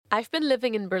I've been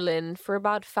living in Berlin for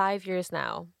about 5 years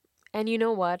now. And you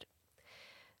know what?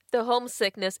 The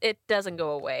homesickness, it doesn't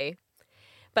go away.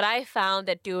 But I found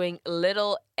that doing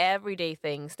little everyday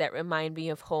things that remind me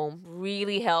of home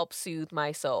really helps soothe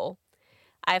my soul.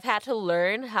 I've had to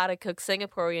learn how to cook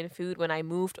Singaporean food when I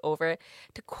moved over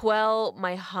to quell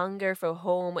my hunger for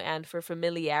home and for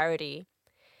familiarity.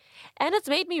 And it's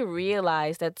made me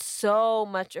realize that so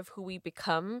much of who we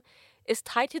become is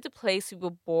tied to the place we were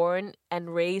born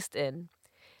and raised in.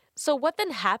 So, what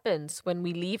then happens when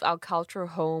we leave our cultural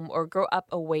home or grow up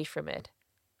away from it?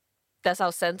 Does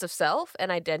our sense of self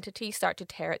and identity start to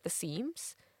tear at the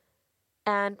seams?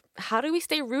 And how do we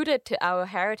stay rooted to our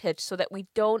heritage so that we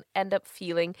don't end up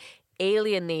feeling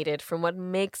alienated from what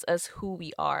makes us who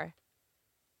we are?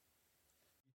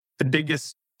 The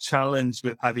biggest challenge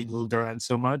with having moved around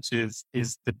so much is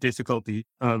the difficulty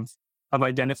of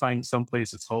identifying some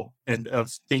place as home and of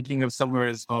thinking of somewhere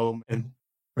as home and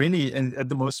really and at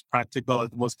the most practical,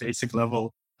 at the most basic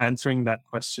level, answering that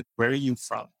question, where are you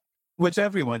from? Which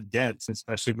everyone gets,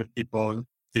 especially when people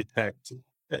detect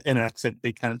an accent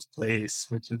they can't place,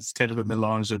 which is kind of a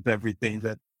melange of everything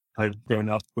that I've grown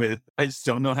up with. I just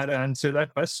don't know how to answer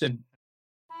that question.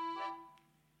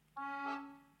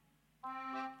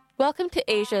 Welcome to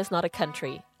Asia is Not a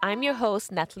Country. I'm your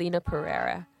host, Natalina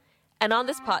Pereira. And on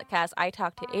this podcast, I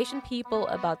talk to Asian people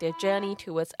about their journey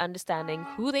towards understanding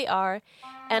who they are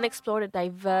and explore the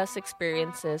diverse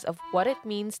experiences of what it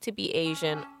means to be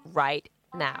Asian right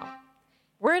now.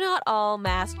 We're not all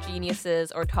math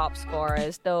geniuses or top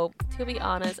scorers, though, to be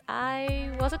honest,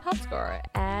 I was a top scorer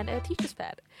and a teacher's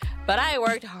pet. But I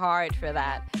worked hard for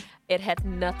that. It had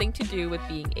nothing to do with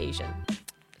being Asian.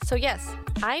 So yes,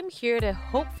 I'm here to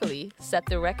hopefully set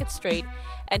the record straight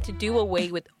and to do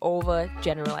away with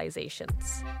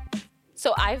overgeneralizations.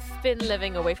 So I've been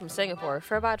living away from Singapore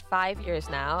for about 5 years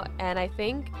now, and I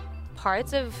think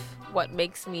parts of what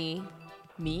makes me,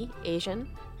 Asian,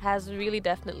 has really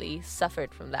definitely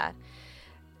suffered from that.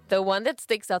 The one that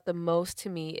sticks out the most to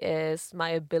me is my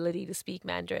ability to speak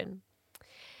Mandarin.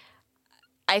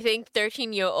 I think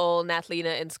 13-year-old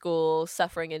Natalina in school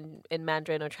suffering in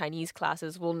Mandarin or Chinese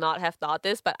classes will not have thought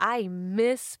this, but I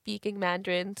miss speaking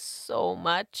Mandarin so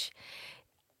much.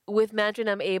 With Mandarin,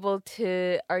 I'm able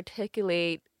to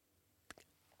articulate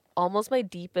almost my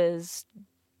deepest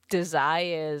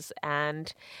desires.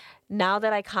 And now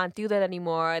that I can't do that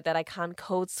anymore, that I can't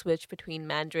code switch between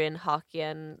Mandarin,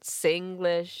 Hokkien,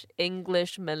 Singlish,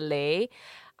 English, Malay,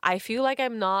 I feel like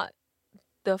I'm not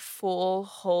the full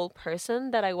whole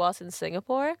person that I was in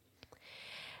Singapore.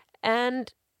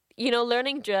 And,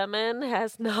 learning German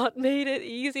has not made it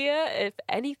easier. If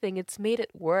anything, it's made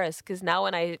it worse because now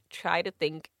when I try to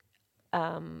think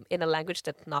in a language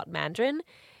that's not Mandarin,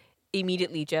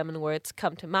 immediately German words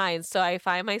come to mind. So I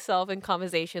find myself in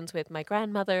conversations with my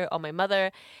grandmother or my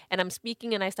mother, and I'm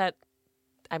speaking and I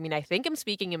think I'm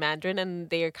speaking in Mandarin, and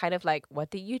they're kind of like, what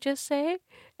did you just say?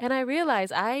 And I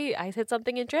realize I said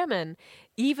something in German,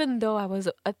 even though I was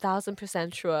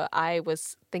 1,000% sure I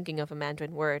was thinking of a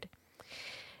Mandarin word.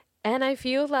 And I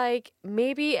feel like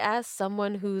maybe as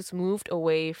someone who's moved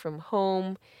away from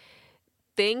home,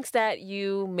 things that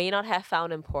you may not have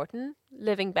found important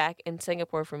living back in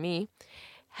Singapore for me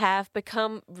have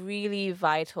become really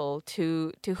vital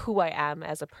to who I am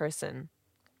as a person.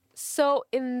 So,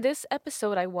 in this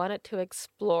episode, I wanted to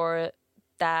explore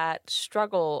that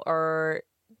struggle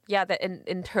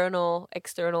internal,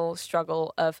 external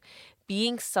struggle of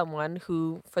being someone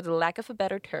who, for the lack of a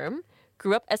better term,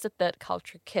 grew up as a third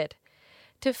culture kid.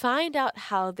 To find out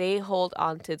how they hold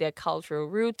on to their cultural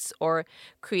roots or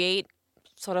create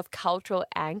sort of cultural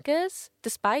anchors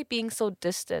despite being so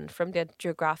distant from their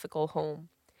geographical home.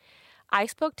 I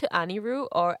spoke to Anirudh,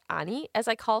 or Ani as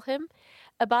I call him,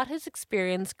 about his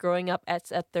experience growing up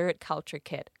as a third culture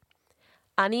kid.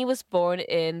 Ani was born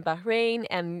in Bahrain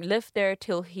and lived there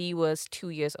till he was 2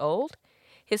 years old.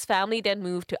 His family then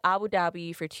moved to Abu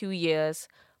Dhabi for 2 years,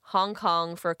 Hong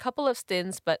Kong for a couple of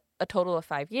stints, but a total of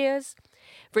 5 years,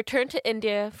 returned to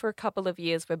India for a couple of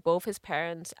years where both his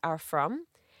parents are from,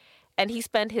 and he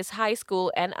spent his high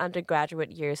school and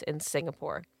undergraduate years in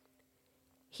Singapore.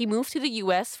 He moved to the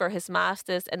US for his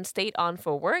master's and stayed on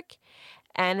for work.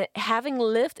 And having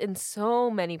lived in so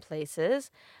many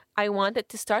places, I wanted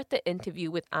to start the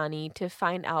interview with Ani to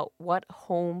find out what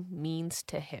home means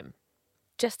to him.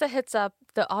 Just a heads up,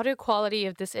 the audio quality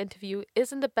of this interview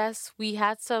isn't the best. We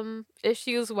had some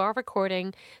issues while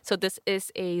recording, so this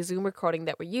is a Zoom recording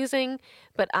that we're using,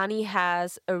 but Ani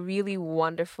has a really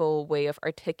wonderful way of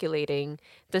articulating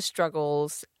the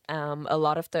struggles a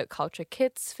lot of the culture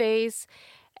kids face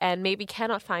and maybe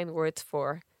cannot find words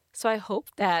for So I hope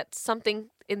that something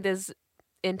in this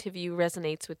interview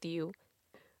resonates with you.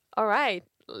 All right,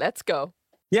 let's go.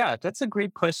 Yeah, that's a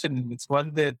great question. It's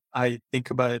one that I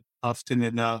think about often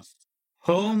enough.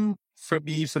 Home for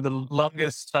me, for the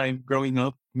longest time growing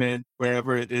up, meant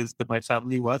wherever it is that my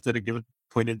family was at a given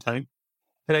point in time.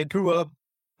 And I grew up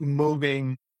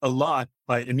moving a lot.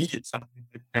 My immediate family,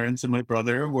 my parents and my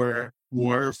brother were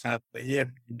family,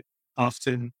 and we'd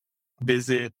often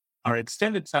visit our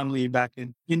extended family back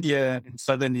in India, in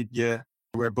southern India,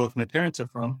 where both my parents are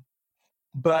from.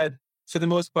 But for the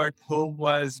most part, home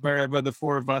was wherever the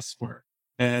four of us were.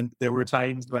 And there were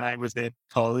times when I was at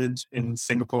college in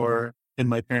Singapore and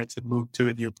my parents had moved to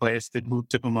a new place. They'd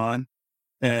moved to Oman.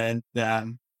 And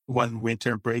one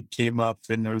winter break came up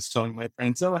and I was telling my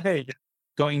friends, oh, hey,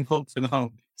 going home for the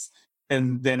holidays.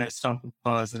 And then I stop and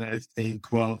pause and I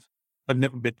think, well, I've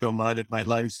never been to Oman in my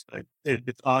life.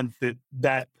 It's odd that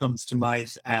that comes to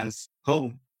mind as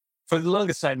home. For the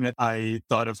longest time, I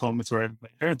thought of home as where my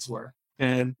parents were.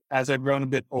 And as I've grown a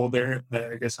bit older,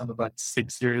 I guess I'm about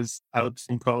 6 years out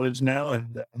from college now,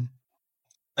 and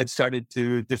I've started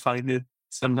to define it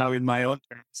somehow in my own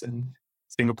terms. And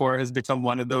Singapore has become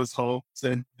one of those homes.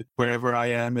 And wherever I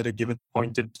am at a given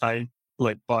point in time,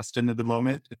 like Boston at the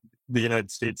moment, the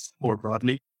United States more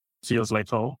broadly, feels like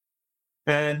home.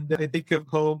 And I think of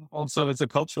home also as a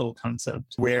cultural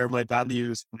concept where my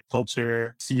values and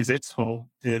culture sees its home.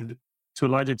 And to a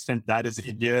large extent, that is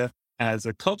India as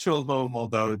a cultural home,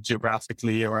 although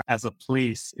geographically or as a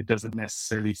place, it doesn't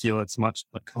necessarily feel as much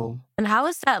like home. And how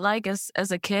is that like as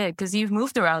a kid? Because you've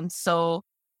moved around so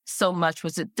much.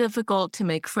 Was it difficult to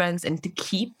make friends and to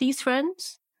keep these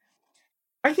friends?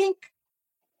 I think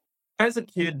as a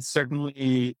kid,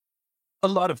 certainly a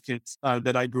lot of kids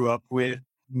that I grew up with,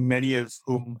 many of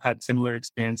whom had similar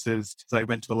experiences because I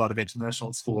went to a lot of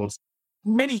international schools.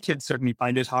 Many kids certainly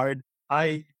find it hard.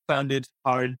 I found it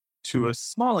hard to a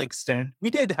small extent.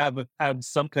 We did have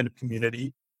some kind of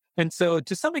community. And so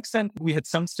to some extent, we had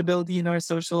some stability in our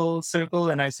social circle.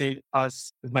 And I say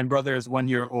us, my brother is 1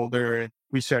 year older.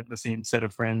 We shared the same set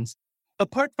of friends.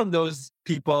 Apart from those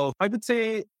people, I would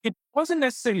say it wasn't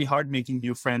necessarily hard making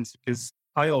new friends because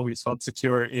I always felt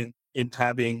secure in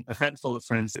having a handful of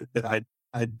friends that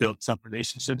I'd built some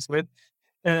relationships with.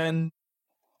 And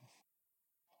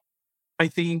I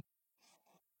think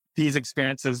these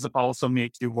experiences also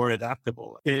make you more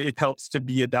adaptable. It helps to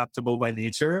be adaptable by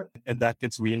nature, and that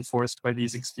gets reinforced by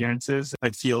these experiences. I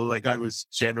feel like I was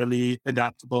generally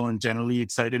adaptable and generally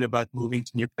excited about moving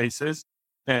to new places.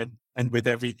 And with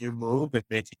every new move and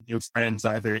making new friends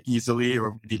either easily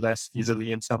or maybe less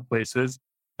easily in some places,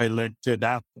 I learned to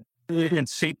adapt. It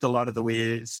shaped a lot of the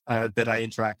ways that I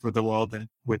interact with the world and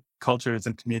with cultures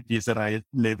and communities that I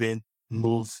live in,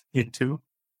 move into.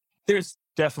 There's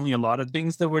definitely a lot of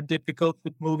things that were difficult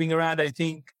with moving around. I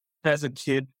think as a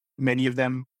kid, many of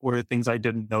them were things I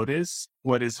didn't notice.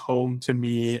 What is home to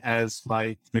me as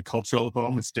my cultural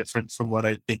home is different from what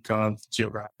I think of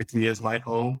geographically as my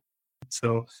home.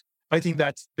 So I think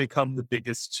that's become the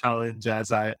biggest challenge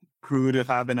as I grew to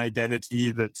have an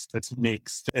identity that's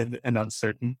mixed and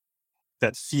uncertain.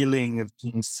 That feeling of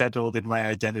being settled in my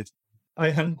identity.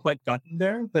 I haven't quite gotten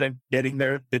there, but I'm getting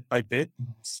there bit by bit.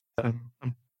 I'm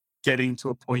getting to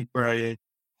a point where I am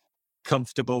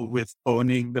comfortable with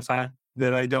owning the fact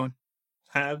that I don't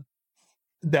have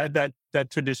that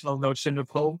traditional notion of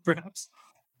home, perhaps.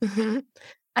 Mhm.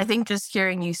 I think just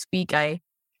hearing you speak,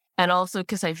 and also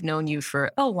because I've known you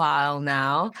for a while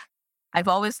now, I've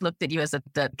always looked at you as a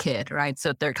third kid, right?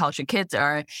 So third culture kids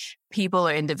are people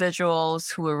or individuals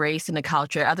who were raised in a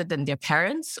culture other than their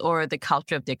parents or the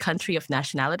culture of their country of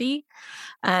nationality.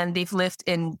 And they've lived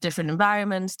in different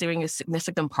environments during a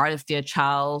significant part of their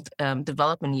child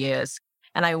development years.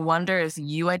 And I wonder if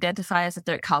you identify as a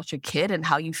third culture kid and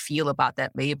how you feel about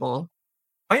that label.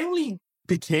 I only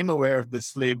became aware of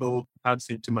this label perhaps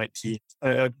into my teens.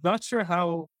 I'm not sure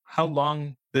how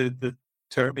long the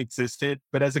term existed,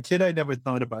 but as a kid, I never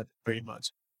thought about it very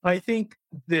much. I think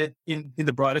that in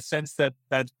the broadest sense that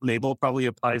label probably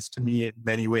applies to me in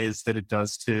many ways that it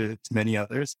does to many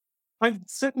others. I've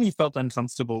certainly felt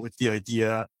uncomfortable with the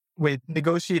idea with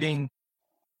negotiating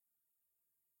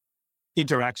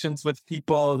interactions with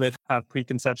people that have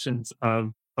preconceptions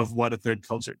of what a third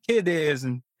culture kid is.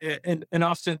 And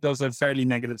often those are fairly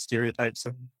negative stereotypes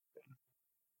of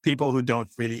people who don't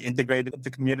really integrate into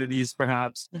communities,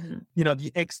 perhaps. Mhm. The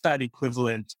expat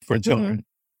equivalent for children.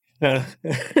 Uh,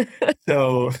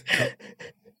 so,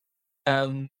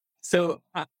 um, so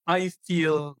I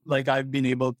feel like I've been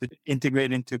able to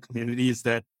integrate into communities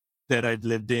that I've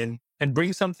lived in and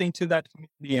bring something to that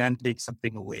community and take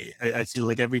something away. I feel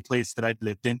like every place that I've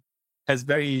lived in has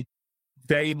very,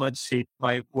 very much shaped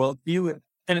my worldview.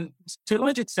 And to a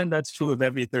large extent, that's true of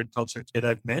every third culture kid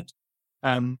I've met.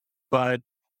 But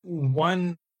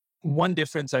one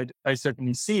difference I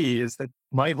certainly see is that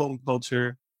my home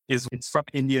culture it's from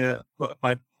India.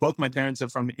 Both my parents are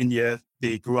from India.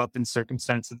 They grew up in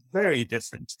circumstances very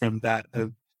different from that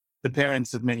of the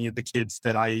parents of many of the kids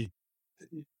that I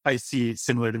see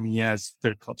similar to me as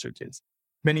third culture kids.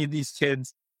 Many of these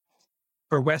kids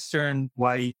are Western,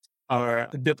 white, are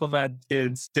diplomat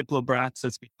kids, diplobrats,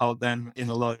 as we call them in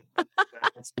a lot of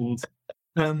schools.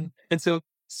 And so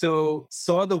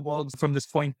saw the world from this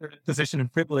position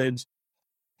of privilege.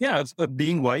 Yeah, of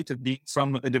being white, of being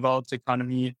from a developed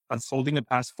economy, of holding a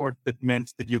passport that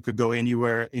meant that you could go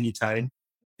anywhere, anytime,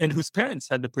 and whose parents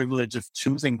had the privilege of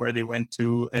choosing where they went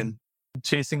to and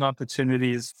chasing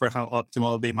opportunities for how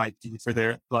optimal they might be for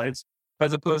their lives,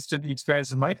 as opposed to the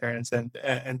experience of my parents and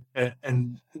the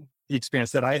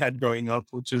experience that I had growing up,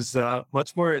 which is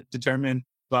much more determined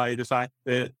by the fact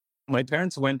that my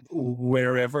parents went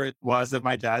wherever it was that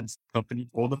my dad's company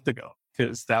told them to go,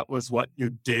 because that was what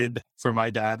you did for my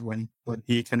dad when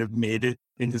he kind of made it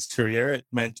in his career. It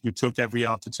meant you took every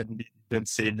opportunity and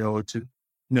say no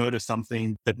to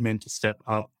something that meant to step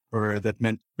up or that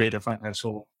meant greater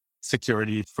financial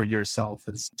security for yourself,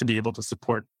 as to be able to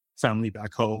support family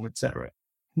back home, etc.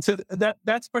 And so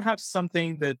that's perhaps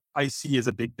something that I see as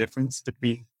a big difference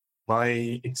between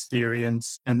my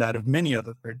experience and that of many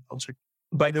other third culture.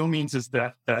 By no means is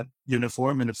that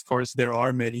uniform. And of course, there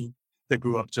are many that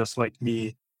grew up just like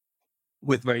me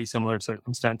with very similar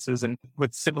circumstances and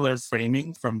with similar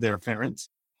framing from their parents.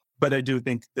 But I do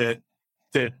think that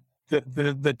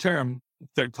the term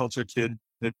third culture kid,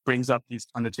 that brings up these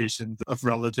connotations of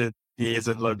relative ease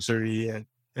and luxury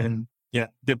and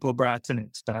diplobrats and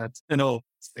expats and all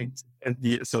things and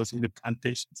the associated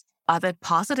connotations. Are there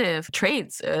positive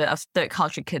traits of third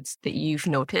culture kids that you've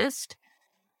noticed?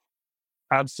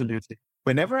 Absolutely.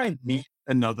 Whenever I meet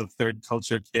another third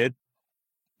culture kid,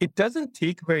 it doesn't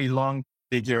take very long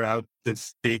to figure out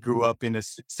that they grew up in a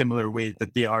similar way,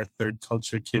 that they are third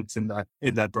culture kids in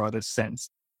that broader sense.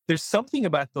 There's something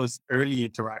about those early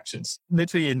interactions,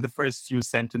 literally in the first few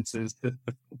sentences,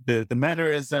 the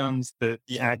mannerisms, the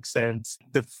accents,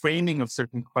 the framing of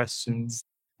certain questions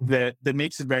that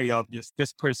makes it very obvious.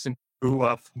 This person grew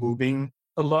up moving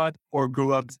a lot or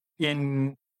grew up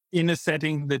in a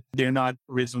setting that they're not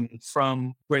originally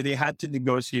from, where they had to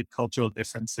negotiate cultural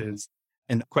differences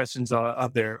and questions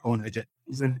of their own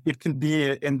identities. And it can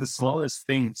be in the smallest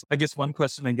things. I guess one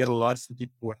question I get a lot from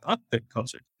people who are not third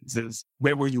culture is,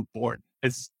 where were you born?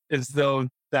 As though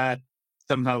that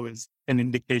somehow is an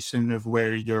indication of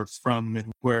where you're from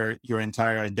and where your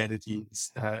entire identity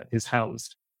is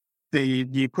housed.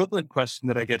 The equivalent question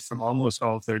that I get from almost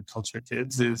all third culture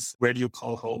kids is, where do you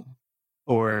call home?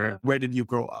 Or where did you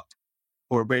grow up?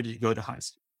 Or where did you go to high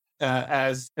school?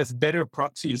 As better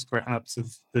proxies, perhaps,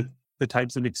 of the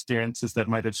types of experiences that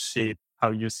might have shaped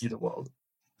how you see the world.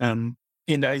 And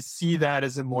I see that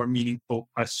as a more meaningful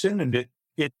question. And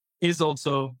it is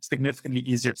also significantly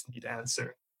easier for me to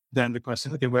answer than the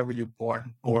question, okay, where were you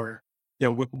born? Or,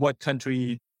 what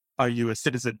country are you a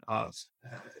citizen of?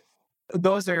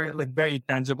 Those are like very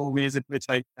tangible ways in which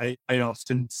I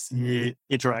often see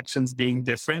interactions being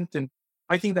different. And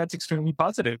I think that's extremely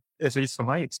positive, at least from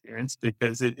my experience,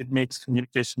 because it makes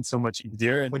communication so much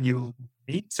easier. And when you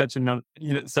meet such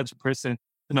a person,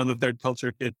 another third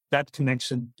culture kid, that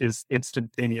connection is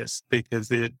instantaneous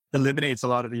because it eliminates a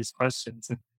lot of these questions.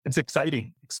 And it's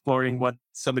exciting exploring what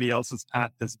somebody else's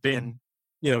path has been,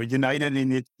 united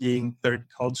in it being third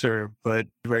culture, but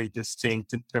very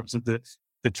distinct in terms of the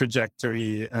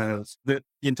trajectory of the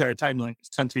entire timeline,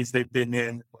 countries they've been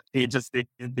in, what ages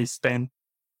they spend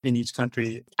in each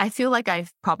country. I feel like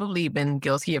I've probably been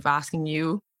guilty of asking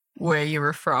you where you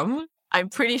were from. I'm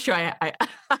pretty sure I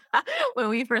when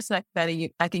we first met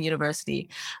back in university,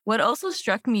 what also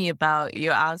struck me about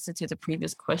your answer to the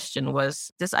previous question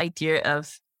was this idea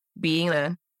of being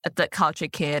a third culture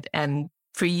kid, and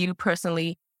for you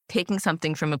personally, taking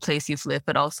something from a place you've lived,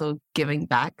 but also giving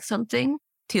back something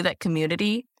to that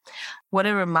community. What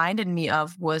it reminded me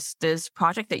of was this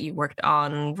project that you worked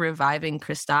on, reviving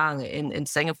Kristang in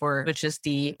Singapore, which is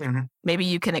maybe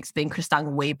you can explain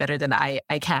Kristang way better than I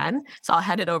can. So I'll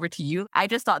hand it over to you. I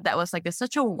just thought that was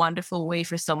such a wonderful way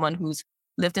for someone who's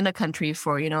lived in a country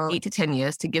for, 8 to 10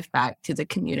 years to give back to the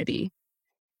community.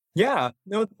 Yeah,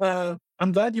 no,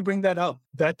 I'm glad you bring that up.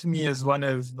 That to me is one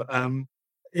of,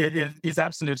 it is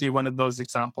absolutely one of those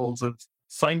examples of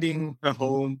finding a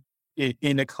home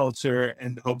in a culture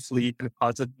and hopefully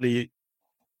positively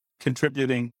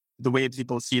contributing the way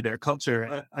people see their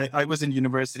culture. I was in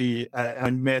university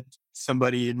and met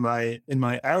somebody in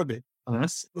my Arabic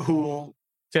class who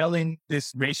fell in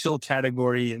this racial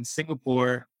category in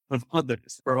Singapore of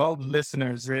others. For all the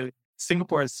listeners, really,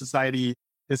 Singapore's society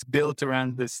is built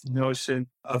around this notion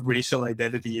of racial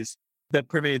identities that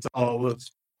pervades all of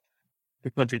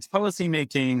the country's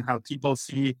policymaking, how people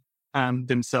see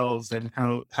themselves and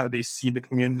how they see the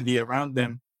community around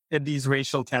them. And these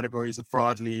racial categories are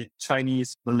broadly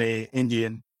Chinese, Malay,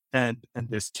 Indian, and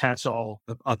this catch-all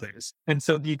of others. And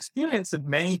so the experience of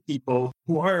many people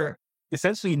who are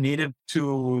essentially native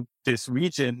to this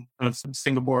region of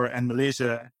Singapore and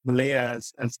Malaysia, Malaya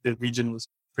as the region was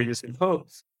previously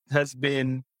called, has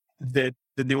been that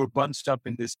they were bunched up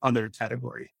in this other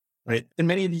category, right? And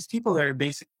many of these people are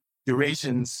basic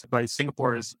Eurasians by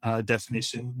Singapore's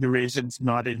definition. Eurasians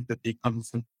not in that they come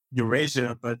from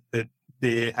Eurasia, but that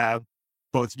they have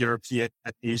both European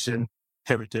and Asian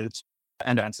heritage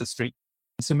and ancestry.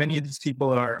 So many of these people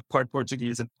are part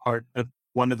Portuguese and part of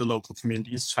one of the local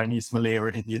communities, Chinese, Malay, or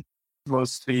Indian,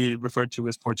 mostly referred to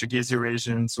as Portuguese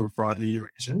Eurasians or broadly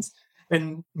Eurasians.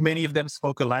 And many of them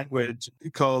spoke a language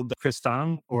called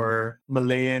Kristang or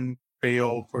Malayan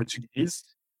Creole Portuguese,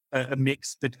 a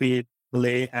mix between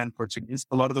Malay and Portuguese.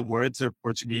 A lot of the words are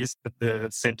Portuguese, but the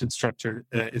sentence structure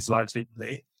is largely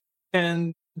Malay.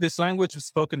 And this language was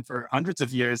spoken for hundreds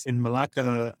of years in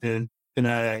Malacca and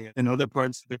in other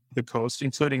parts of the coast,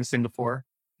 including Singapore.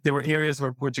 There were areas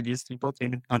where Portuguese people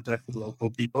came in contact with local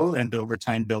people and over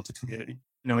time built a community.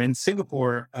 In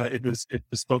Singapore, it was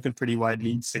spoken pretty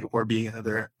widely, Singapore being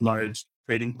another large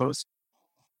trading post.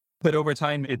 But over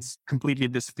time, it's completely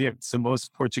disappeared. So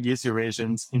most Portuguese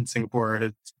Eurasians in Singapore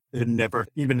had never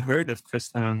even heard of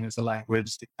Kristang as a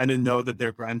language. I didn't know that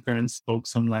their grandparents spoke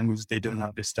some language they didn't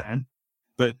understand,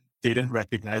 but they didn't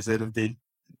recognize it if they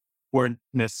weren't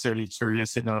necessarily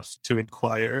curious enough to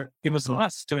inquire. It was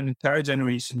lost to an entire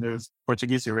generation of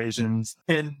Portuguese Eurasians.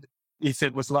 And if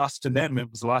it was lost to them,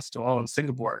 it was lost to all of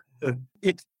Singapore.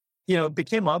 It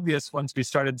became obvious once we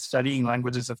started studying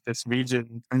languages of this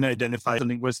region and identify the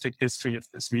linguistic history of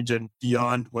this region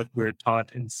beyond what we're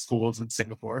taught in schools in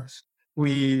Singapore.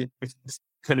 We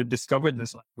kind of discovered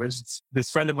this language. This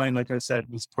friend of mine, like I said,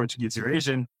 was Portuguese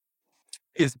Eurasian.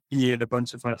 He and a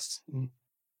bunch of us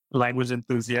language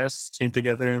enthusiasts came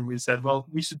together and we said, well,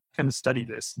 we should kind of study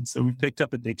this. And so we picked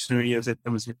up a dictionary of it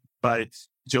that was written by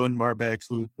Joan Marbeck,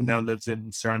 who now lives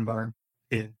in Seremban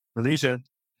in Malaysia.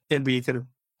 And we kind of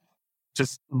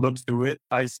just looked through it.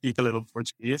 I speak a little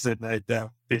Portuguese and I'd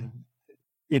been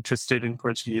interested in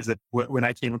Portuguese. And when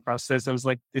I came across this, I was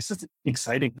like, this is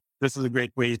exciting. This is a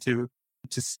great way to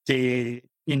stay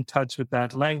in touch with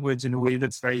that language in a way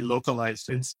that's very localized.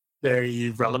 It's very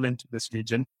relevant to this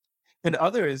region. And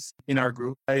others in our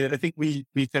group, I think we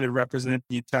kind of represent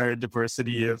the entire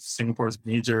diversity of Singapore's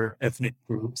major ethnic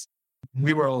groups.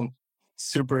 We were all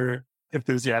super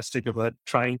enthusiastic about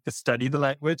trying to study the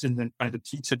language and then trying to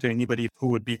teach it to anybody who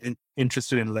would be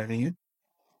interested in learning it.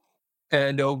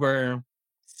 And over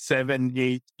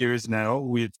 7-8 years now,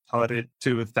 we've taught it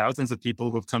to thousands of people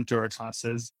who've come to our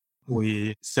classes.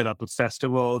 We set up a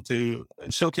festival to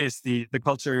showcase the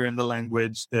culture and the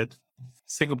language that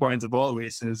Singaporeans of all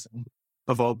races and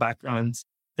of all backgrounds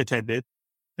attended.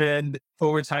 And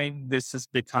over time, this has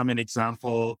become an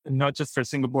example, not just for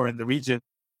Singapore and the region,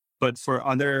 but for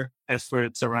other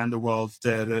efforts around the world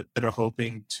that are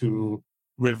hoping to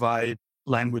revive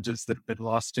languages that have been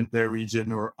lost in their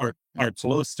region or are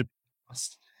close to being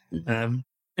lost.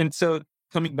 And so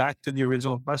coming back to the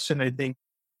original question, I think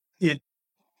it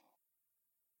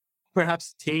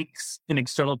perhaps takes an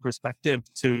external perspective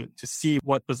to see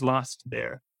what was lost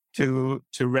there, to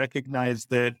recognize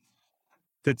that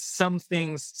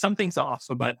something's off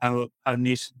about how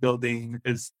nation building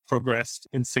is progressed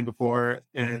in Singapore,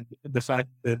 and the fact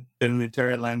that an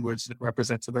entire language that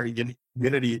represents a very unique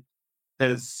community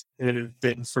has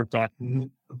been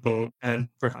forgotten about, and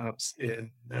perhaps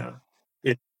in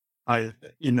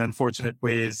unfortunate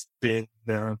ways been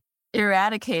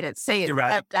eradicated. Say it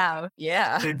out.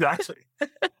 Yeah. Exactly.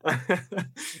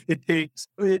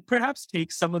 It perhaps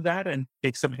takes some of that and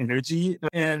takes some energy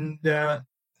and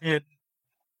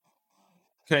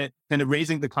kind of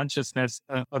raising the consciousness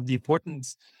of the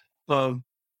importance of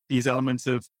these elements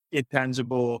of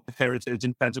intangible heritage,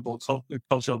 intangible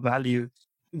cultural value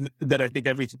that I think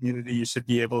every community should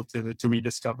be able to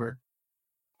rediscover.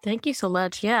 Thank you so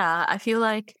much. Yeah, I feel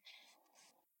like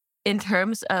in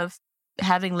terms of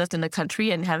having lived in the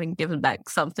country and having given back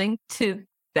something to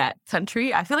that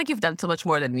country, I feel like you've done so much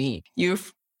more than me.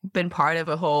 You've been part of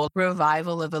a whole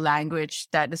revival of a language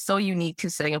that is so unique to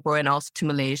Singapore and also to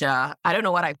Malaysia. I don't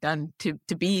know what I've done to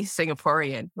be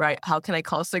Singaporean, right? How can I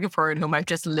call Singaporean whom I've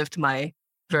just lived my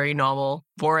very normal,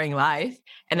 boring life,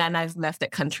 and then I've left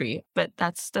that country? But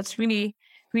that's really,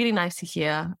 really nice to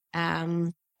hear.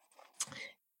 And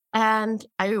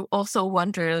I also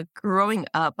wonder, growing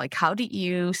up, like, how did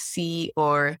you see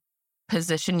or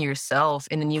position yourself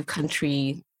in a new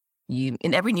country,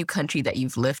 in every new country that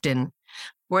you've lived in?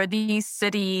 Were these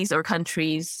cities or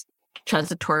countries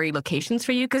transitory locations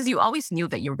for you? Because you always knew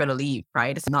that you were going to leave,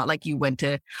 right? It's not like you went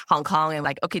to Hong Kong and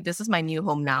like, okay, this is my new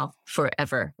home now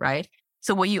forever, right?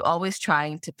 So were you always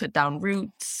trying to put down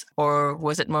roots, or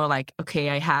was it more like, okay,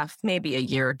 I have maybe a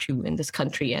year or two in this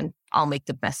country and I'll make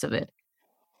the best of it?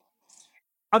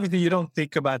 Obviously, you don't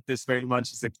think about this very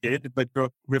much as a kid, but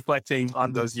reflecting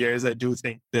on those years, I do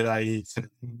think that I sort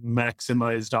of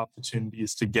maximized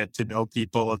opportunities to get to know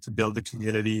people, to build a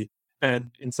community,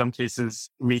 and in some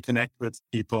cases, reconnect with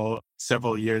people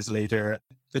several years later.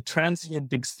 The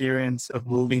transient experience of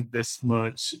moving this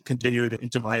much continued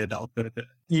into my adulthood.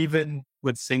 Even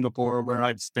with Singapore, where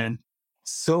I've spent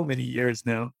so many years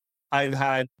now, I've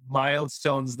had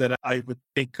milestones that I would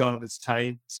think of as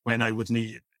times when I would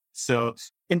leave. So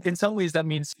in some ways, that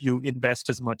means you invest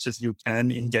as much as you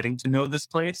can in getting to know this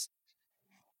place.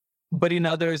 But in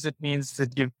others, it means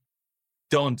that you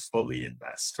don't fully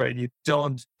invest, right? You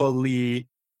don't fully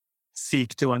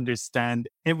seek to understand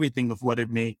everything of what it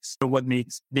makes or what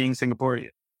makes being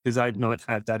Singaporean. Because I've not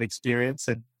had that experience,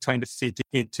 and trying to fit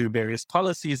into various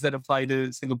policies that apply to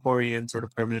Singaporeans or to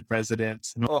permanent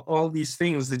residents, and all these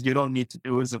things that you don't need to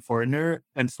do as a foreigner.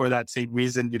 And for that same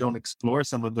reason, you don't explore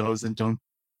some of those and don't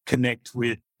connect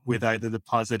with either the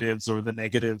positives or the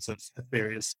negatives of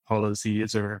various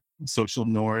policies or social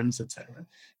norms, etc.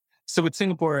 So with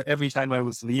Singapore, every time I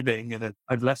was leaving, and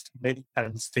I've left many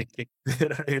times thinking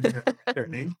that I'm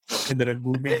returning and that I'm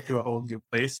moving to a whole new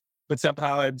place, but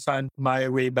somehow I've found my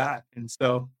way back. And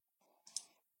so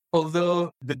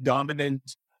although the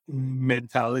dominant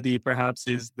mentality perhaps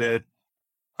is that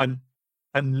I'm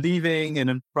leaving and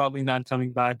I'm probably not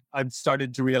coming back, I've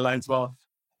started to realize, well,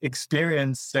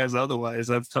 experience says otherwise.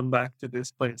 I've come back to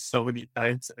this place so many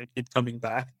times and I keep coming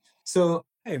back. So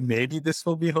hey, maybe this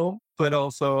will be home, but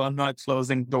also I'm not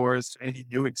closing doors to any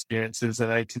new experiences,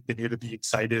 and I continue to be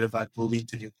excited about moving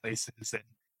to new places.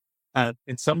 And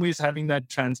in some ways, having that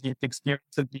transient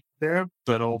experience of being there,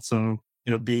 but also,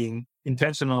 being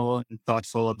intentional and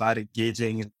thoughtful about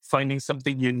engaging and finding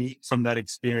something unique from that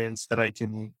experience that I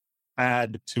can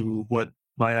add to what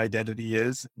my identity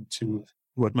is, to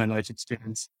what my life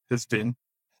experience has been.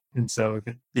 And so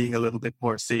being a little bit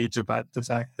more sage about the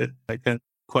fact that I can't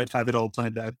quite have it all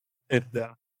planned out. And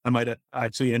I might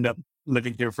actually end up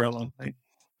living here for a long time.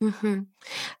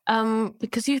 Mm-hmm.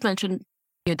 Because you've mentioned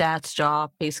your dad's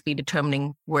job basically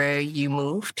determining where you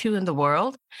move to in the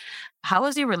world. How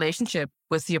was your relationship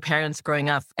with your parents growing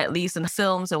up? At least in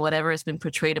films and whatever has been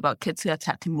portrayed about kids who have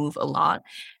had to move a lot,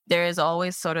 there is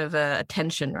always sort of a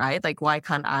tension, right? Like, why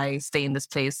can't I stay in this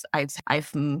place?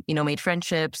 I've made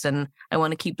friendships and I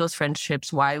want to keep those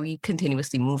friendships. Why are we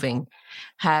continuously moving?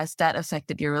 Has that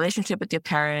affected your relationship with your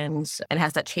parents? And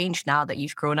has that changed now that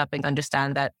you've grown up and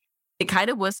understand that it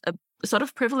kind of was a sort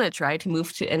of privilege, right, to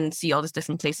move to and see all these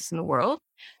different places in the world?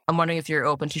 I'm wondering if you're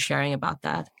open to sharing about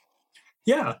that.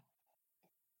 Yeah.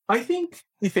 I think,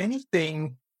 if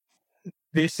anything,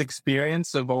 this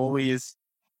experience of always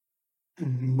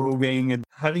moving and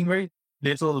having very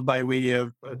little by way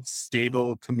of a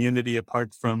stable community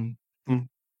apart from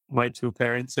my two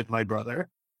parents and my brother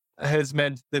has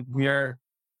meant that we are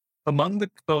among the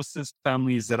closest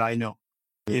families that I know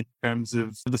in terms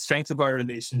of the strength of our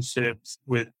relationships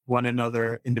with one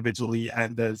another individually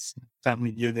and as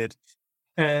family unit.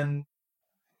 And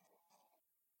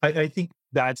I think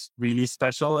that's really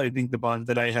special. I think the bond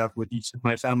that I have with each of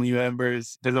my family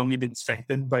members has only been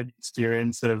strengthened by the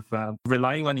experience of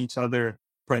relying on each other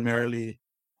primarily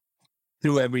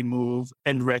through every move,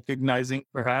 and recognizing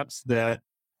perhaps that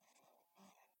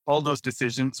all those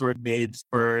decisions were made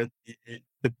for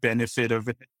the benefit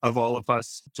of all of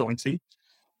us jointly.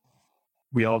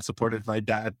 We all supported my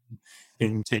dad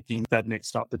in taking that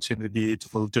next opportunity to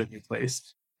move to a new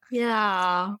place.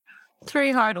 Yeah. It's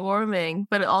very heartwarming,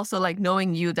 but also like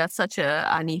knowing you, that's such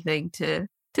a Ani thing to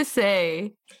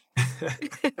say.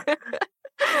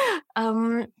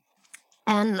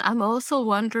 And I'm also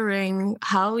wondering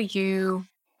how you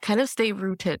kind of stay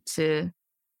rooted to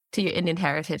your Indian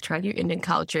heritage, right? Your Indian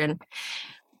culture. And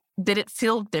did it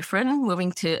feel different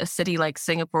moving to a city like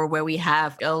Singapore where we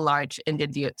have a large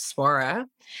Indian diaspora?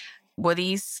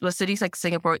 were cities like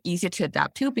Singapore easier to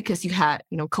adapt to because you had,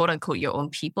 quote unquote, your own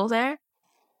people there?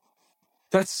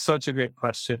 That's such a great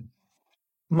question.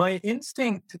 My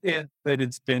instinct is that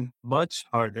it's been much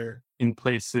harder in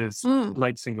places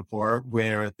like Singapore,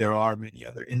 where there are many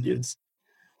other Indians,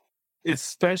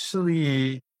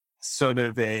 especially sort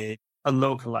of a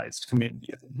localized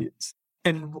community of Indians.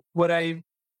 And what I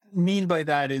mean by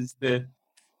that is that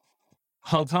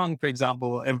Hong Kong, for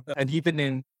example, and even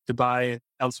in Dubai,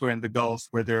 elsewhere in the Gulf,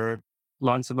 where there are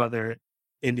lots of other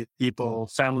Indian people,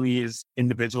 families,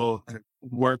 individual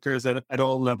workers at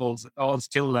all levels, all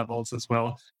skill levels as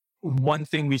well. One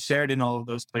thing we shared in all of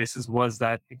those places was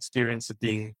that experience of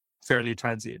being fairly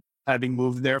transient, having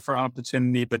moved there for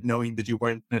opportunity, but knowing that you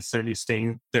weren't necessarily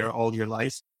staying there all your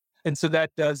life. And so that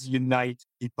does unite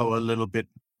people a little bit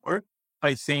more.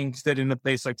 I think that in a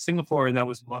place like Singapore, that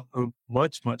was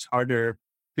much, much harder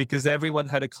because everyone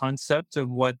had a concept of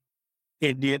what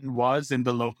Indian was in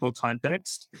the local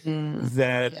context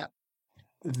that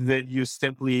you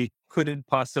simply couldn't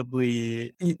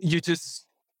possibly, you just,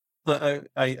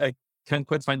 I can't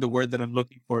quite find the word that I'm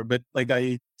looking for, but like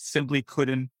I simply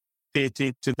couldn't fit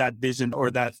into that vision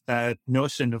or that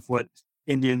notion of what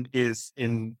Indian is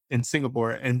in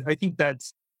Singapore. And I think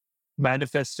that's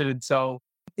manifested itself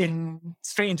in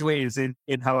strange ways in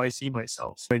how I see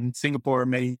myself. In Singapore,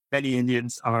 many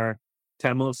Indians are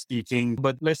Tamil speaking,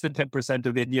 but less than 10%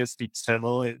 of India speaks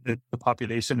Tamil. The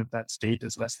population of that state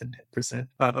is less than 10%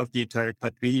 of the entire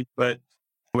country. But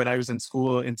when I was in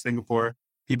school in Singapore,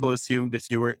 people assumed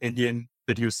if you were Indian,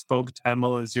 that you spoke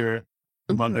Tamil as your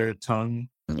mother tongue.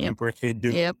 You were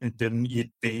Hindu and didn't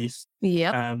eat beef.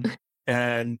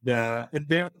 And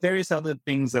various other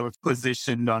things that were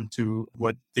positioned onto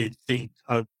what they think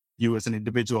of you as an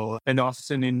individual. And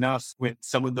often enough, when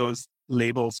some of those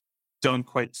labels don't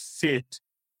quite fit,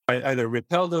 I either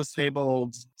repel those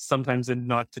labels, sometimes in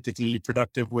not particularly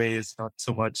productive ways, not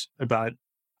so much about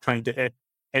trying to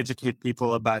educate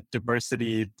people about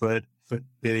diversity, but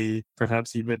they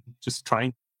perhaps even just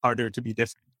trying harder to be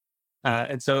different.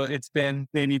 And so it's been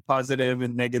maybe positive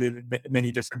and negative in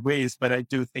many different ways, but I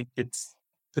do think it's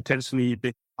potentially a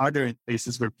bit harder in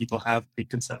places where people have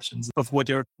preconceptions of what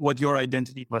your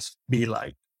identity must be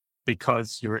like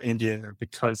because you're Indian or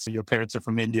because your parents are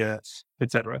from India,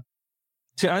 etc.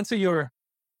 To answer your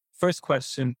first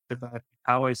question about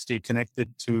how I stay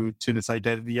connected to this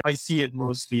identity, I see it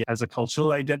mostly as a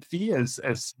cultural identity,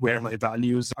 as where my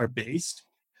values are based,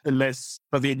 less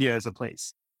of India as a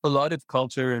place. A lot of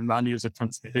culture and values are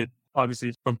transmitted,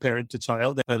 obviously, from parent to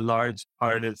child. A large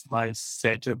part of my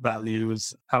set of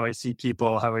values, how I see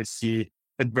people, how I see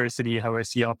adversity, how I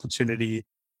see opportunity,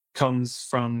 comes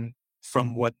from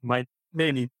what might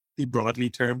maybe be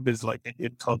broadly termed as like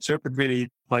Indian culture, but really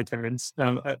my parents'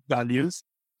 values.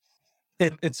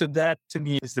 And so that, to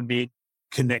me, is the main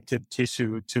connective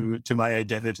tissue to my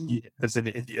identity as an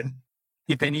Indian.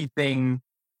 If anything,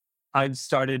 I've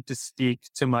started to speak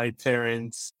to my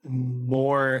parents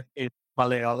more in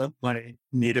Malayalam, my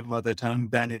native mother tongue,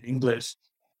 than in English,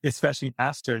 especially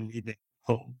after leaving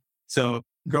home. So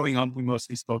growing up, we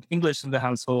mostly spoke English in the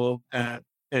household.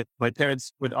 My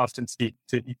parents would often speak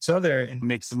to each other in a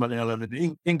mix of Malayalam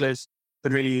and English,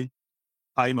 but really,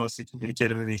 I mostly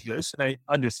communicated in English and I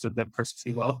understood them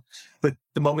perfectly well. But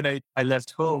the moment I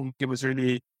left home, it was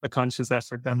really a conscious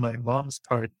effort on my mom's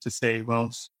part to say,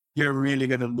 well, you're really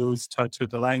going to lose touch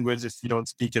with the language if you don't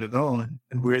speak it at all.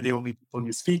 And we're the only people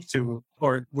you speak to,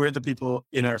 or we're the people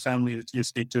in our family that you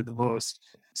speak to the most.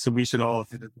 So we should all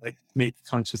make a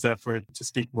conscious effort to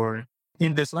speak more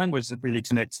in this language that really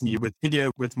connects me with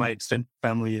India, with my extended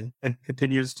family, and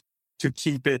continues to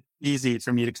keep it easy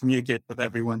for me to communicate with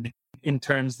everyone in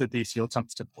terms that they feel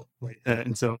comfortable with.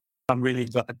 And so I'm really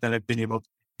glad that I've been able to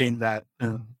gain that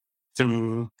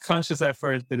through conscious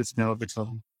effort that has now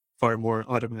become far more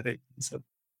automatic. So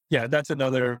yeah, that's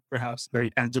another perhaps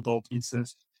very tangible piece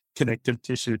of connective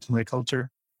tissue to my culture.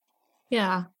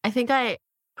 Yeah, I think I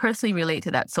personally relate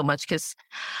to that so much because,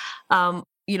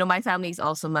 my family is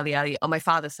also Malayali on my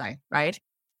father's side, right?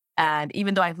 And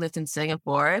even though I've lived in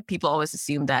Singapore, people always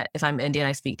assume that if I'm Indian,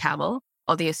 I speak Tamil,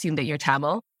 or they assume that you're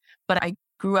Tamil. But I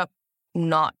grew up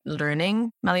not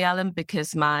learning Malayalam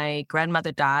because my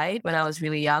grandmother died when I was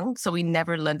really young. So we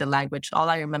never learned the language. All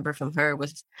I remember from her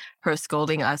was her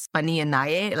scolding us, pani and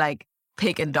naye, like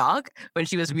pig and dog, when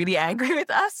she was really angry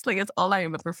with us. Like it's all I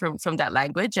remember from that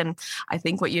language. And I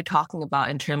think what you're talking about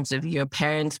in terms of your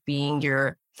parents being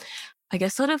your, I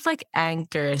guess, sort of like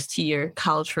anchors to your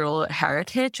cultural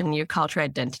heritage and your cultural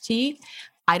identity.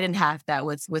 I didn't have that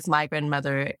with my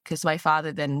grandmother because my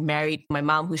father then married my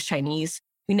mom, who's Chinese.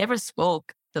 We never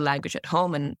spoke the language at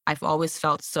home. And I've always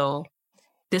felt so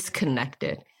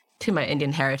disconnected to my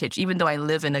Indian heritage, even though I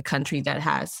live in a country that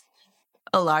has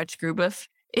a large group of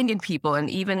Indian people. And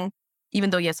even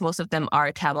though, yes, most of them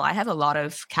are Tamil, I have a lot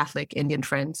of Catholic Indian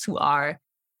friends who are,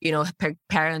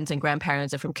 parents and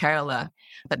grandparents are from Kerala,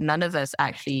 but none of us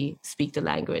actually speak the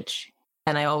language.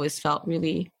 And I always felt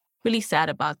really, really sad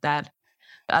about that.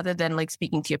 Other than like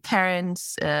speaking to your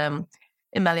parents, in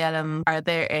Malayalam, are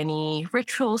there any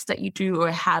rituals that you do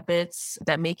or habits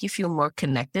that make you feel more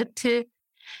connected to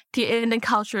Indian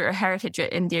culture or heritage in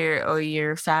India or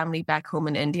your family back home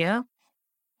in India?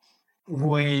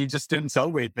 We just didn't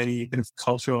celebrate many kind of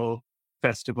cultural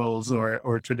festivals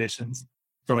or traditions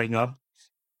growing up.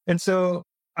 And so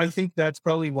I think that's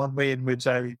probably one way in which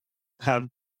I have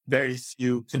very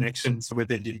few connections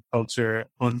with Indian culture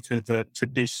on kind of a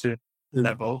tradition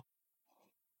level.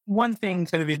 One thing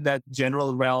kind of in that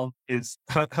general realm is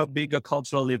how big a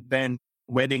cultural event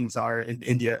weddings are in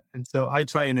India. And so I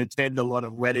try and attend a lot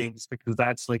of weddings because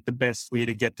that's like the best way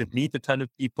to get to meet a ton of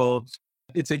people.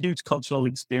 It's a huge cultural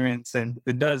experience and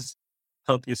it does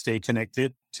help you stay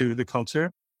connected to the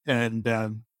culture. And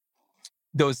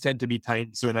those tend to be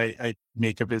times when I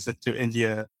make a visit to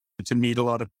India to meet a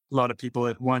lot of people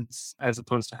at once, as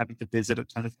opposed to having to visit a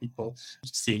ton of people,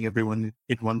 just seeing everyone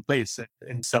in one place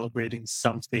and celebrating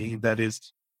something that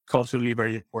is culturally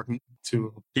very important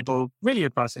to people really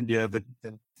across India, but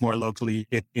more locally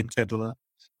in Kerala.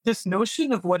 This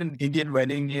notion of what an Indian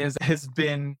wedding is has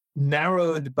been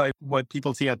narrowed by what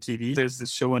people see on TV. There's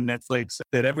this show on Netflix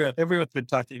that everyone's been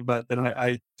talking about that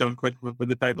I don't quite remember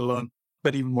the title on,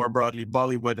 but even more broadly,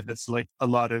 Bollywood has like a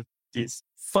lot of these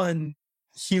fun,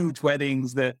 huge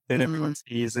weddings that everyone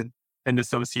sees and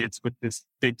associates with this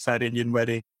big fat Indian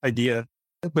wedding idea.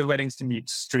 But weddings can be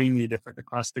extremely different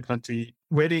across the country.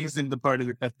 Weddings in the part of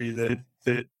the country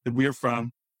that we're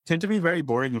from tend to be very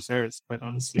boring affairs, quite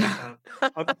honestly.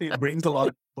 Obviously, it brings a lot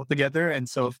of people together. And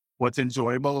so what's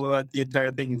enjoyable about the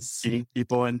entire thing is seeing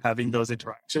people and having those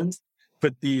interactions.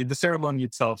 But the ceremony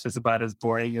itself is about as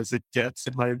boring as it gets,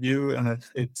 in my view. And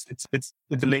it's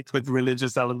linked with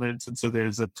religious elements. And so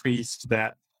there's a priest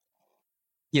that,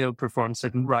 performs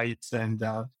certain rites and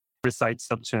recites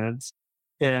some chants.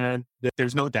 And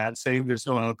there's no dancing, there's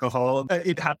no alcohol.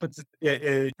 It happens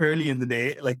early in the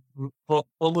day, like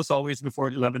almost always before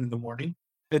 11 in the morning.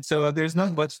 And so there's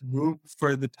not much room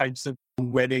for the types of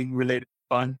wedding-related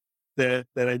fun that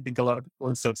I think a lot of people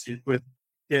associate with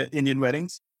Indian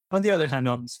weddings. On the other hand,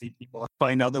 obviously, people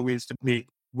find other ways to make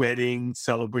wedding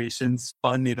celebrations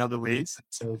fun in other ways.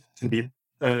 So it can be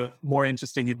more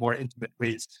interesting in more intimate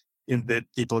ways in that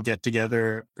people get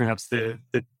together, perhaps the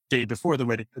day before the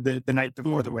wedding, the night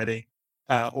before the wedding,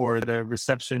 or the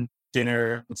reception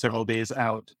dinner several days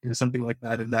out, something like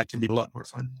that. And that can be a lot more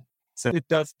fun. So it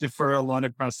does differ a lot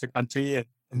across the country.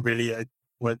 And really,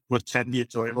 what can be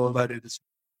enjoyable about it is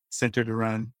centered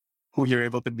around who you're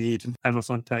able to meet and have a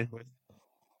fun time with.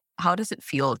 How does it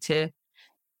feel to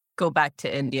go back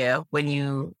to India when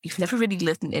you've never really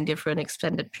lived in India for an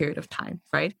extended period of time,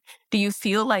 right? Do you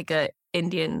feel like an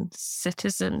Indian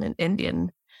citizen, an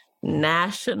Indian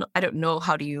national? I don't know.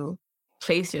 How do you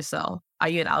place yourself? Are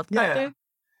you an outsider?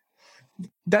 Yeah.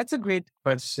 That's a great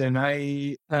question.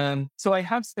 So I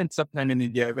have spent some time in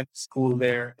India. I went to school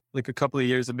there, like a couple of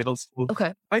years of middle school.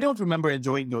 Okay. I don't remember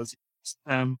enjoying those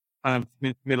years.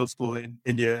 Middle school in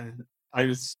India. I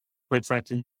was, quite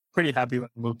frankly, pretty happy when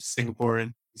I moved to Singapore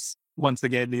and once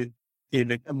again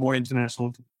in a more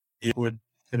international, it would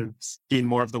kind of see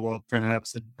more of the world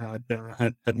perhaps and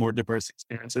had more diverse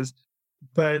experiences.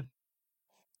 But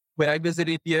when I visit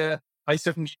India, I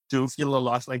certainly do feel a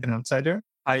lot like an outsider.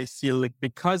 I feel like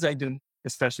because I didn't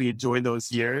especially enjoy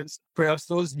those years, perhaps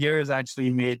those years actually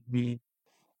made me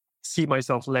see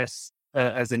myself less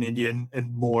as an Indian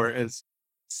and more as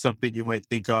something you might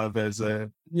think of as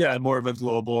more of a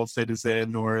global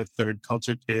citizen or a third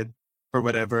culture kid or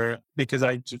whatever, because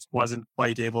I just wasn't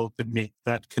quite able to make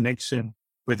that connection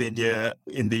with India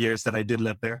in the years that I did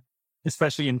live there,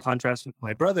 especially in contrast with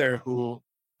my brother, who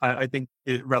I think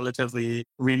it relatively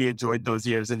really enjoyed those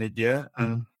years in India.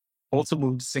 Also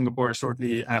moved to Singapore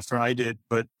shortly after I did,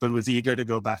 but was eager to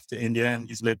go back to India, and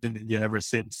he's lived in India ever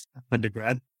since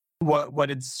undergrad.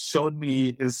 What it's shown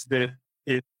me is that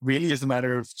it really is a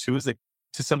matter of choosing.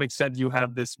 To some extent, you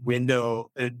have this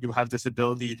window and you have this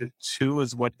ability to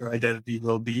choose what your identity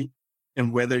will be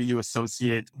and whether you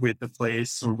associate with a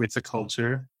place or with a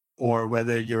culture, or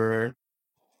whether you're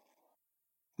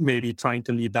maybe trying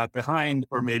to leave that behind,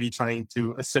 or maybe trying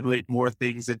to assimilate more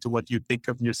things into what you think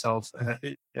of yourself,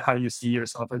 how you see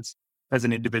yourself as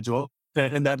an individual.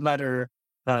 And that latter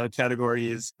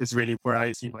category is really where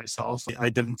I see myself. I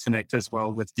didn't connect as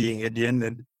well with being Indian.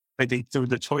 And I think through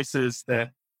the choices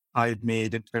that I've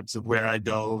made in terms of where I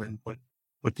go and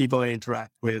what people I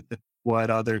interact with, and what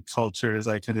other cultures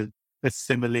I kind of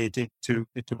assimilate into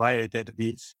my identity,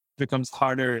 it becomes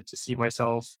harder to see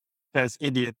myself as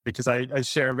Indian because I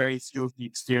share very few of the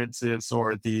experiences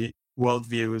or the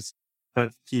worldviews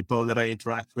of people that I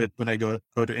interact with when I go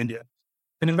to India.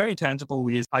 And in very tangible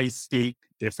ways, I speak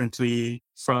differently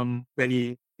from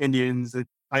many Indians.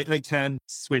 I can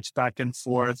switch back and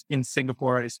forth. In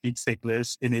Singapore, I speak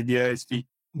Singlish. In India, I speak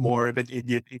more of an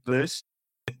Indian English.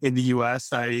 In the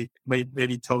US, I might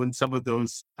maybe tone some of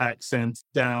those accents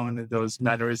down and those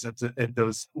mannerisms and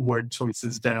those word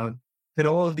choices down. And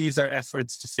all of these are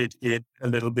efforts to fit in a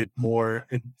little bit more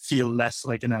and feel less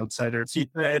like an outsider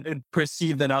and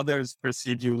perceive that others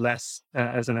perceive you less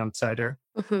as an outsider.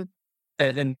 Mm-hmm.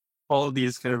 And all of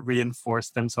these kind of reinforce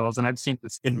themselves. And I've seen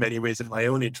this in many ways in my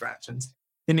own interactions.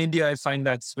 In India, I find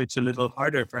that switch a little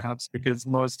harder, perhaps, because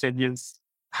most Indians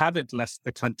haven't left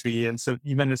the country. And so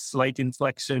even a slight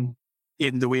inflection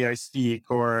in the way I speak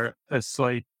or a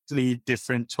slightly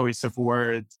different choice of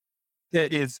words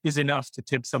that is enough to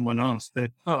tip someone off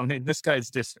that, oh, hey, this guy's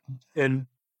different. And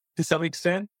to some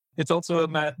extent, it's also a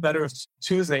matter of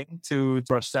choosing to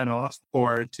brush that off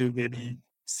or to maybe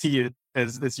see it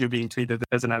as you're being treated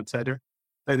as an outsider.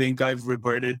 I think I've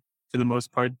reverted for the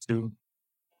most part to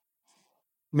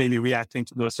maybe reacting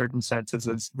to those circumstances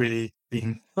as really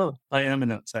being, oh, I am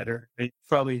an outsider. I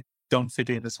probably don't fit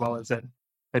in as well as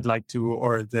I'd like to,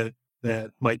 or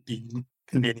that might be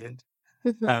convenient.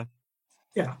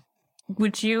 Yeah.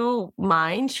 Would you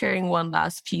mind sharing one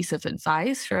last piece of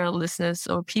advice for our listeners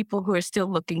or people who are still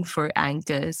looking for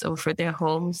anchors or for their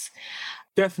homes?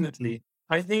 Definitely.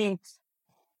 I think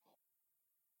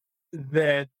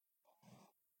that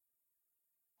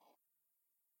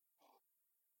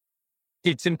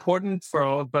it's important for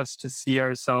all of us to see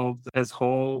ourselves as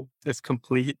whole, as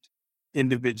complete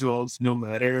individuals, no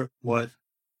matter what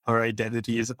our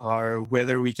identities are,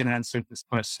 whether we can answer this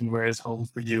question, where is home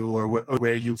for you, or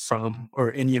where are you from,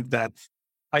 or any of that.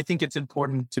 I think it's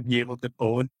important to be able to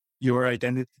own your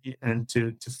identity and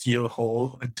to feel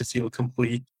whole and to feel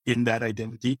complete in that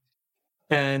identity.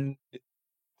 And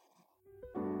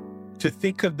to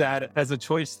think of that as a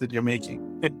choice that you're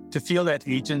making, and to feel that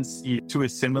agency to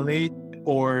assimilate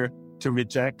or to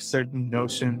reject certain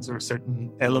notions or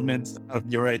certain elements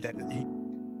of your identity,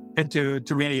 and to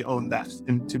really own that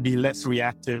and to be less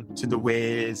reactive to the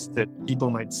ways that people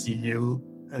might see you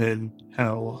and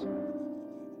how.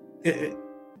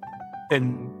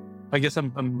 And I guess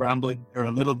I'm rambling here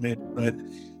a little bit, but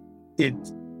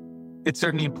it's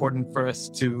certainly important for us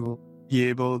to be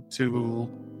able to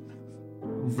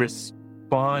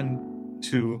respond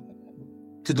to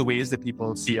the ways that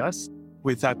people see us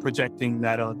without projecting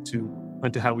that onto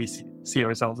how we see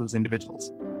ourselves as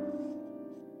individuals.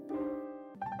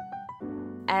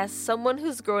 As someone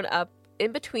who's grown up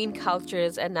in between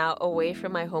cultures and now away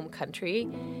from my home country,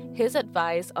 his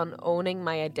advice on owning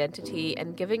my identity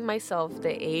and giving myself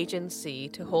the agency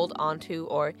to hold on to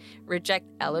or reject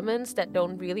elements that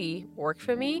don't really work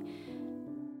for me,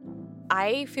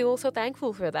 I feel so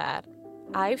thankful for that.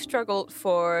 I've struggled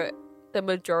for the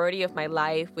majority of my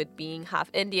life with being half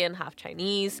Indian, half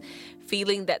Chinese,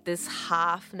 feeling that this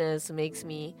halfness makes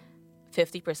me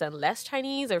 50% less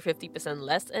Chinese or 50%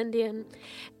 less Indian.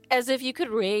 As if you could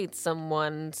rate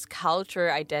someone's culture,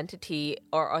 identity,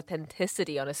 or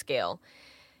authenticity on a scale.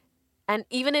 And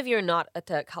even if you're not a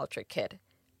third culture kid,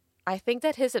 I think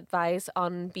that his advice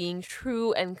on being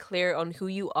true and clear on who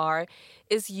you are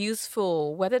is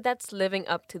useful, whether that's living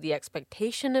up to the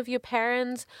expectation of your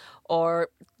parents or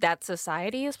that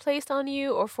society has placed on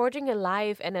you, or forging a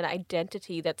life and an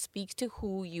identity that speaks to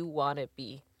who you want to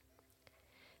be.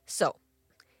 So,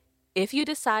 if you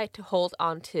decide to hold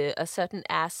on to a certain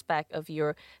aspect of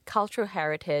your cultural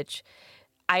heritage,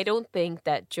 I don't think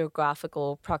that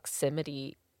geographical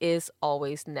proximity is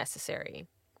always necessary.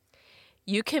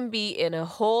 You can be in a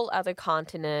whole other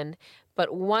continent,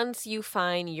 but once you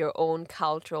find your own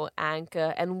cultural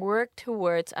anchor and work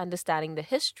towards understanding the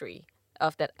history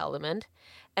of that element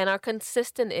and are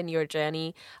consistent in your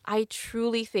journey, I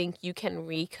truly think you can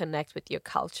reconnect with your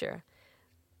culture.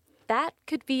 That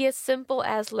could be as simple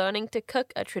as learning to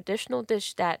cook a traditional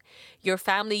dish that your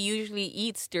family usually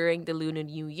eats during the Lunar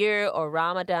New Year or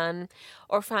Ramadan,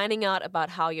 or finding out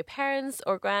about how your parents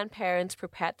or grandparents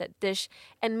prepared that dish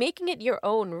and making it your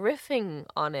own, riffing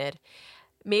on it.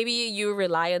 Maybe you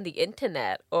rely on the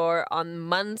internet or on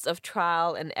months of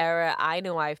trial and error. I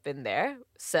know I've been there,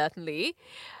 certainly.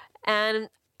 And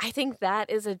I think that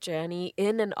is a journey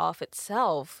in and of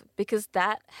itself, because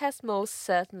that has most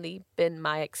certainly been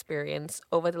my experience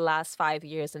over the last 5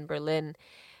 years in Berlin.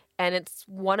 And it's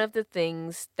one of the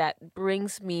things that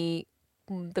brings me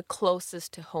the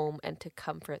closest to home and to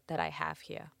comfort that I have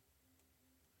here.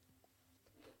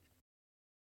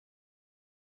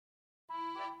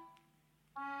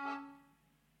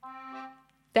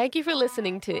 Thank you for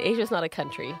listening to Asia's Not a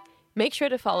Country. Make sure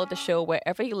to follow the show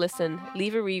wherever you listen,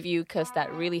 leave a review because that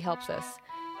really helps us.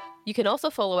 You can also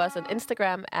follow us on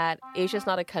Instagram at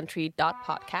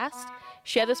asiasnotacountry.podcast.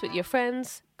 Share this with your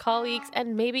friends, colleagues,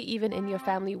 and maybe even in your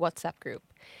family WhatsApp group.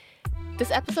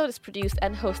 This episode is produced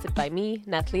and hosted by me,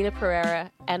 Nathalina Pereira,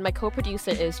 and my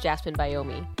co-producer is Jasmine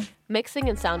Bayomi. Mixing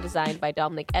and sound design by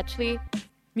Dominic Etchley.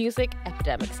 Music,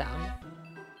 Epidemic Sound.